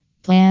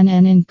Plan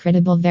an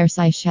incredible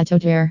Versailles Chateau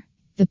tour.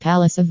 The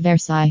Palace of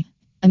Versailles.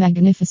 A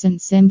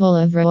magnificent symbol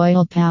of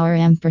royal power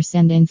and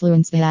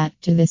influence that,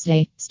 to this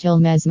day, still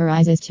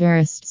mesmerizes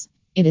tourists.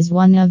 It is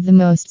one of the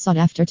most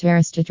sought-after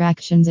tourist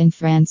attractions in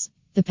France.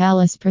 The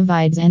palace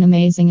provides an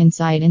amazing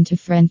insight into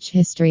French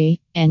history,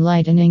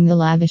 enlightening the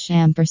lavish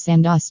and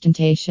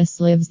ostentatious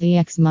lives the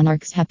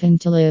ex-monarchs happen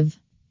to live.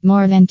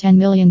 More than 10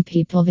 million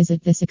people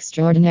visit this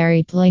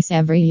extraordinary place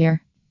every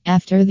year.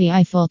 After the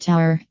Eiffel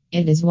Tower,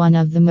 it is one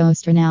of the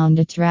most renowned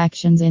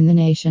attractions in the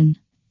nation.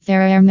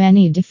 There are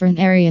many different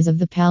areas of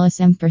the palace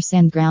and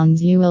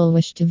grounds you will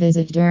wish to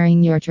visit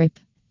during your trip.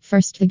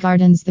 First, the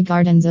gardens. The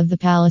gardens of the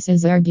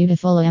palaces are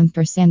beautiful and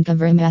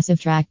cover a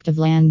massive tract of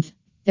land.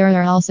 There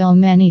are also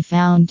many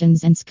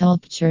fountains and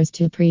sculptures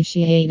to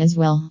appreciate as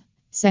well.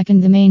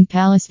 Second, the main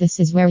palace. This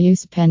is where you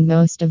spend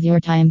most of your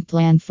time.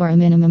 Plan for a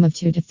minimum of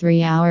 2 to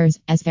 3 hours,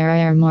 as there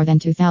are more than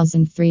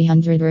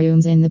 2,300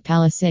 rooms in the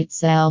palace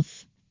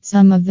itself.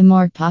 Some of the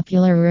more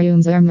popular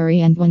rooms are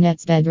Marie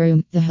Antoinette's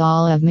bedroom, the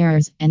Hall of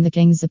Mirrors, and the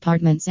King's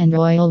apartments and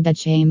royal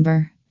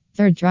bedchamber.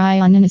 Third,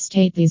 Trianon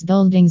Estate. These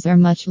buildings are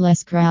much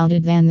less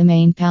crowded than the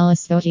main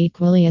palace, though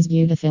equally as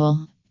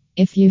beautiful.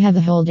 If you have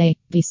a whole day,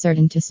 be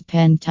certain to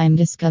spend time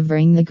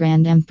discovering the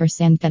Grand and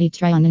Petit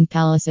Trianon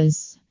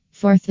palaces.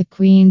 Fourth, the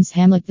Queen's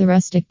Hamlet. The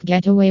rustic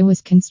getaway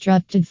was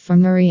constructed for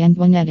Marie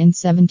Antoinette in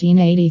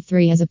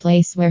 1783 as a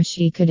place where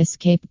she could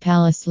escape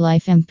palace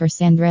life and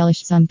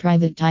relish some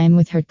private time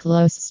with her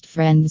closest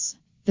friends.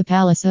 The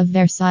Palace of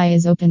Versailles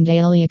is open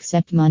daily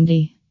except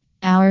Monday.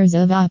 Hours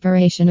of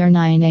operation are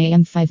 9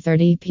 a.m.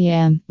 5:30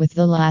 p.m., with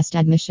the last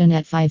admission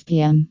at 5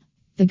 p.m.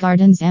 The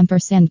gardens and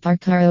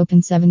park are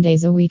open 7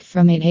 days a week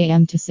from 8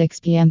 a.m. to 6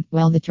 p.m.,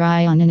 while the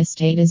Trianon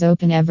Estate is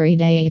open every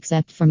day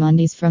except for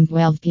Mondays from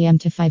 12 p.m.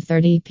 to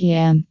 5:30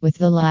 p.m., with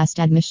the last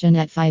admission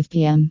at 5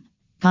 p.m.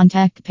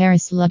 Contact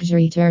Paris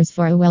Luxury Tours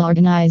for a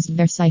well-organized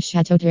Versailles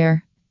Chateau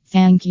tour.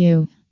 Thank you.